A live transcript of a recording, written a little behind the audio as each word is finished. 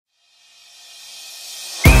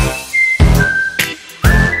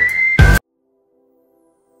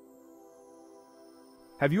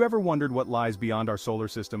Have you ever wondered what lies beyond our solar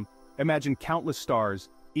system? Imagine countless stars,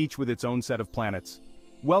 each with its own set of planets.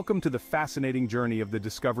 Welcome to the fascinating journey of the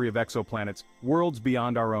discovery of exoplanets, worlds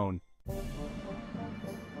beyond our own.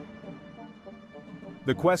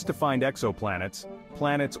 The quest to find exoplanets,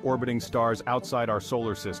 planets orbiting stars outside our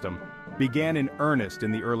solar system, began in earnest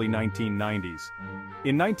in the early 1990s.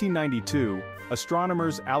 In 1992,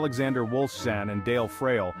 astronomers Alexander Wolfson and Dale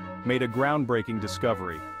Frail made a groundbreaking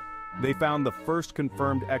discovery. They found the first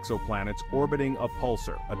confirmed exoplanets orbiting a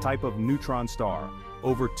pulsar, a type of neutron star,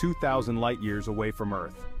 over 2,000 light-years away from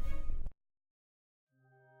Earth.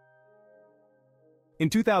 In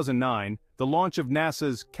 2009, the launch of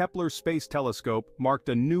NASA's Kepler Space Telescope marked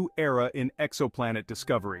a new era in exoplanet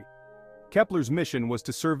discovery. Kepler's mission was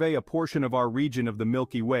to survey a portion of our region of the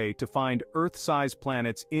Milky Way to find Earth-sized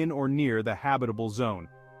planets in or near the habitable zone,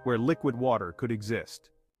 where liquid water could exist.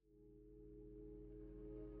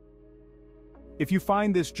 If you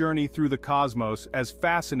find this journey through the cosmos as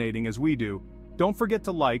fascinating as we do, don't forget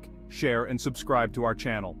to like, share, and subscribe to our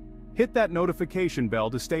channel. Hit that notification bell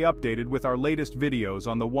to stay updated with our latest videos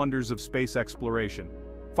on the wonders of space exploration.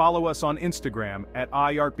 Follow us on Instagram at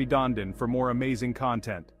 @IArtBidanden for more amazing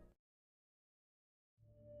content.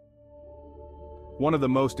 One of the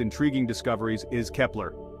most intriguing discoveries is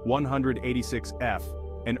Kepler 186f,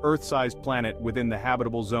 an Earth-sized planet within the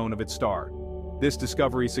habitable zone of its star. This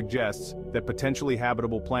discovery suggests that potentially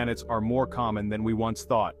habitable planets are more common than we once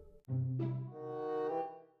thought.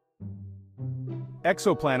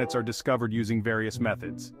 Exoplanets are discovered using various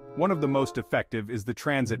methods. One of the most effective is the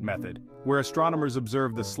transit method, where astronomers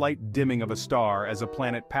observe the slight dimming of a star as a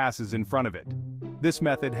planet passes in front of it. This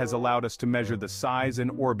method has allowed us to measure the size and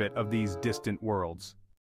orbit of these distant worlds.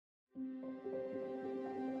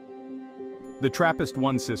 The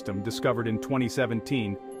TRAPPIST-1 system, discovered in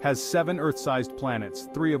 2017, has 7 Earth-sized planets,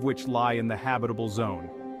 3 of which lie in the habitable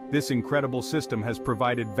zone. This incredible system has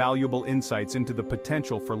provided valuable insights into the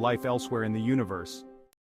potential for life elsewhere in the universe.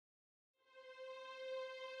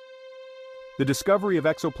 The discovery of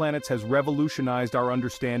exoplanets has revolutionized our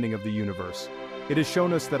understanding of the universe. It has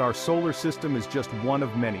shown us that our solar system is just one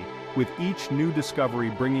of many, with each new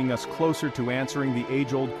discovery bringing us closer to answering the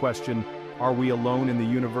age-old question, are we alone in the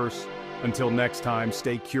universe? Until next time,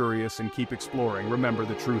 stay curious and keep exploring. Remember,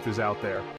 the truth is out there.